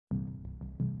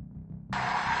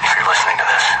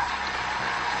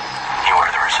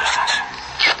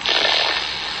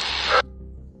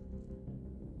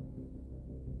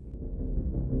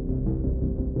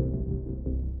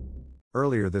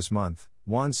Earlier this month,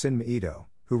 Juan Sin Ito,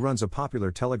 who runs a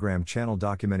popular Telegram channel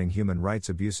documenting human rights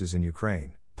abuses in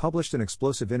Ukraine, published an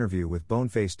explosive interview with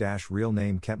Boneface-real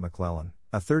name Kent McClellan,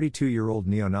 a 32-year-old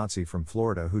neo-Nazi from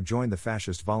Florida who joined the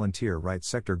fascist volunteer right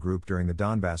sector group during the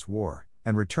Donbass War,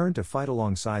 and returned to fight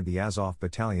alongside the Azov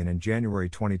Battalion in January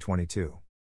 2022.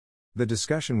 The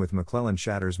discussion with McClellan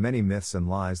shatters many myths and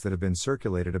lies that have been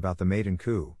circulated about the Maidan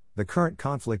coup, the current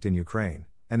conflict in Ukraine,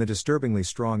 and the disturbingly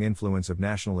strong influence of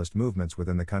nationalist movements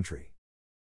within the country.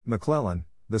 McClellan,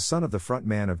 the son of the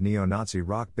frontman of neo-Nazi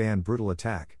rock band Brutal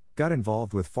Attack, got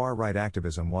involved with far-right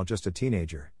activism while just a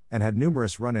teenager, and had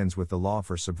numerous run-ins with the law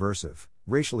for subversive,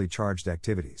 racially charged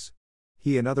activities.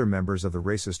 He and other members of the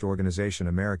racist organization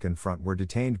American Front were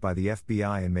detained by the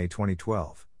FBI in May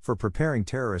 2012, for preparing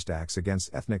terrorist acts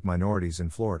against ethnic minorities in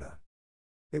Florida.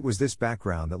 It was this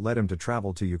background that led him to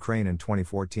travel to Ukraine in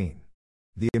 2014.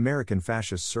 The American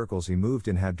fascist circles he moved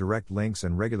in had direct links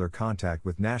and regular contact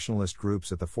with nationalist groups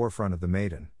at the forefront of the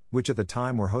Maidan, which at the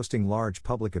time were hosting large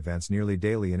public events nearly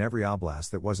daily in every oblast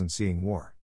that wasn't seeing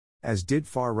war. As did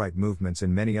far-right movements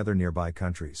in many other nearby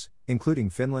countries, including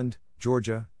Finland,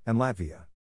 Georgia, and Latvia.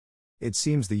 It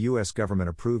seems the US government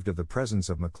approved of the presence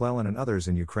of McClellan and others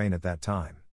in Ukraine at that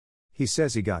time. He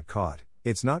says he got caught,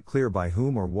 it's not clear by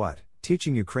whom or what,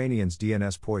 teaching Ukrainians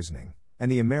DNS poisoning,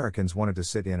 and the Americans wanted to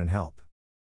sit in and help.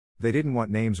 They didn't want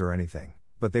names or anything,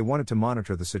 but they wanted to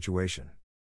monitor the situation.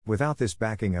 Without this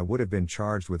backing, I would have been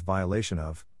charged with violation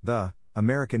of the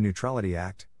American Neutrality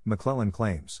Act, McClellan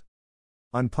claims.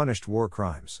 Unpunished war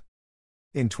crimes.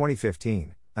 In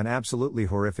 2015, an absolutely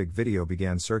horrific video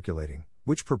began circulating,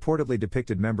 which purportedly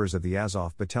depicted members of the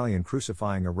Azov Battalion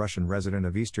crucifying a Russian resident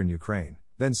of eastern Ukraine,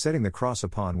 then setting the cross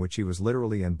upon which he was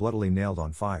literally and bloodily nailed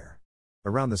on fire.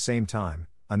 Around the same time,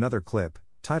 another clip,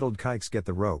 titled "Kikes Get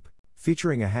the Rope,"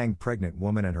 featuring a hanged pregnant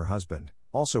woman and her husband,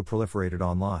 also proliferated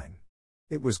online.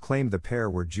 It was claimed the pair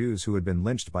were Jews who had been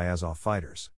lynched by Azov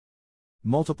fighters.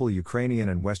 Multiple Ukrainian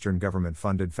and Western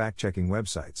government-funded fact-checking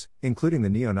websites, including the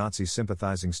neo-Nazi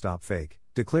sympathizing Stop Fake,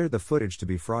 declared the footage to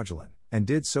be fraudulent, and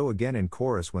did so again in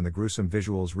chorus when the gruesome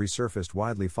visuals resurfaced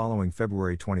widely following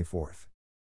February 24.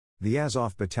 The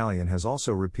Azov Battalion has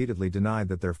also repeatedly denied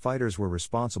that their fighters were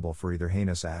responsible for either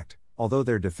heinous act, although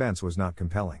their defense was not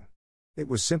compelling. It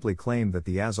was simply claimed that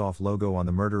the Azov logo on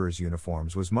the murderers'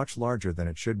 uniforms was much larger than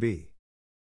it should be.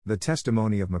 The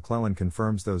testimony of McClellan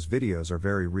confirms those videos are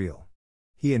very real.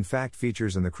 He in fact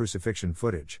features in the crucifixion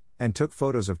footage, and took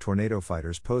photos of tornado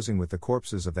fighters posing with the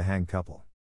corpses of the hanged couple.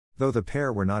 Though the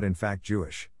pair were not in fact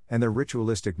Jewish, and their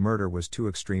ritualistic murder was too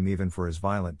extreme even for his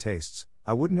violent tastes,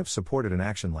 I wouldn't have supported an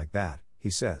action like that, he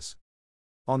says.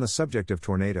 On the subject of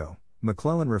Tornado,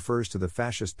 McClellan refers to the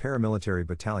fascist paramilitary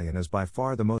battalion as by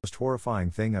far the most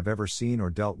horrifying thing I've ever seen or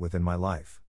dealt with in my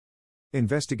life.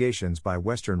 Investigations by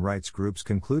Western rights groups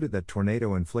concluded that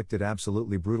Tornado inflicted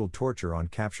absolutely brutal torture on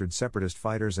captured separatist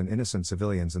fighters and innocent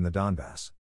civilians in the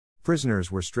Donbass.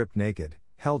 Prisoners were stripped naked,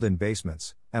 held in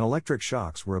basements, and electric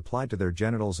shocks were applied to their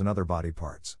genitals and other body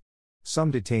parts.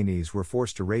 Some detainees were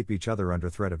forced to rape each other under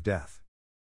threat of death.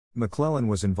 McClellan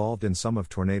was involved in some of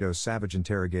Tornado's savage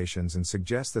interrogations and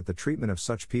suggests that the treatment of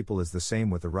such people is the same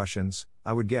with the Russians,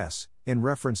 I would guess, in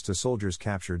reference to soldiers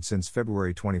captured since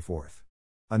February 24.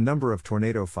 A number of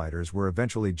Tornado fighters were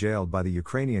eventually jailed by the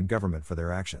Ukrainian government for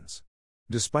their actions.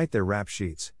 Despite their rap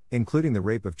sheets, including the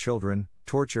rape of children,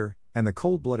 torture, and the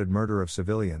cold-blooded murder of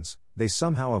civilians, they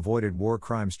somehow avoided war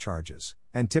crimes charges,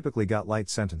 and typically got light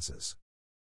sentences.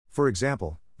 For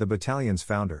example, the battalion's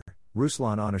founder,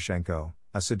 Ruslan Onyshenko,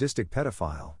 a sadistic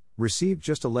pedophile, received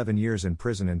just 11 years in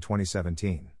prison in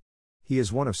 2017. He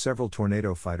is one of several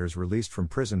Tornado fighters released from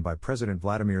prison by President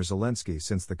Vladimir Zelensky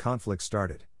since the conflict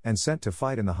started, and sent to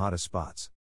fight in the hottest spots.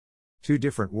 2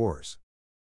 different wars.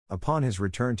 Upon his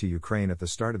return to Ukraine at the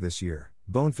start of this year,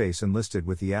 Boneface enlisted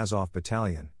with the Azov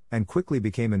Battalion, and quickly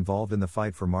became involved in the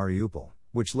fight for Mariupol,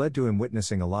 which led to him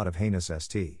witnessing a lot of heinous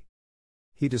st.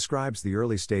 He describes the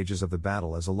early stages of the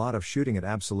battle as a lot of shooting at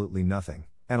absolutely nothing,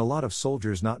 and a lot of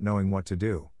soldiers not knowing what to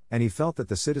do, and he felt that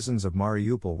the citizens of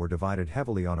Mariupol were divided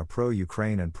heavily on a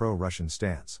pro-Ukraine and pro-Russian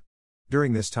stance.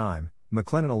 During this time,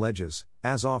 McClellan alleges,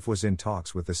 Azov was in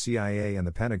talks with the CIA and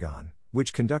the Pentagon,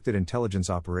 which conducted intelligence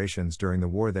operations during the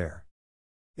war there.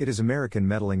 It is American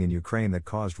meddling in Ukraine that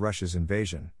caused Russia's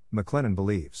invasion, McClellan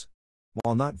believes.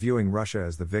 While not viewing Russia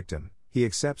as the victim, he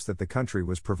accepts that the country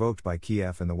was provoked by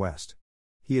Kiev and the West.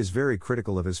 He is very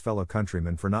critical of his fellow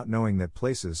countrymen for not knowing that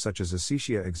places such as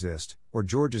Ossetia exist, or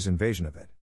Georgia's invasion of it.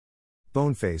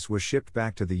 Boneface was shipped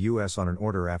back to the US on an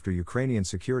order after Ukrainian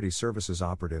security services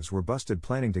operatives were busted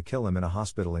planning to kill him in a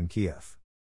hospital in Kiev.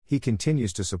 He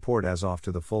continues to support Azov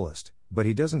to the fullest, but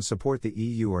he doesn't support the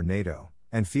EU or NATO,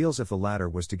 and feels if the latter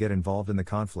was to get involved in the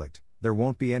conflict, there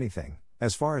won't be anything,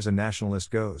 as far as a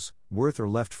nationalist goes, worth or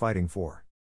left fighting for.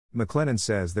 McLennan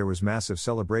says there was massive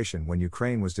celebration when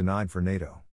Ukraine was denied for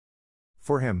NATO.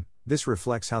 For him, this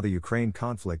reflects how the Ukraine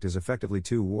conflict is effectively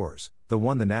two wars, the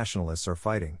one the nationalists are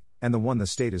fighting, and the one the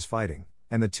state is fighting,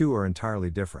 and the two are entirely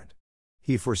different.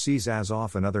 He foresees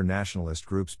Azov and other nationalist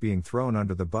groups being thrown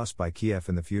under the bus by Kiev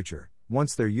in the future,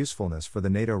 once their usefulness for the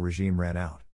NATO regime ran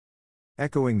out.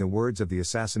 Echoing the words of the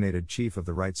assassinated chief of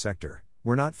the right sector,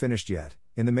 "We're not finished yet,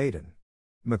 in the Maidan."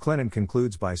 McLennan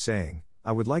concludes by saying,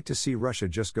 "I would like to see Russia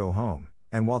just go home,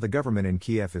 and while the government in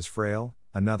Kiev is frail,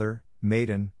 another,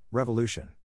 Maidan, revolution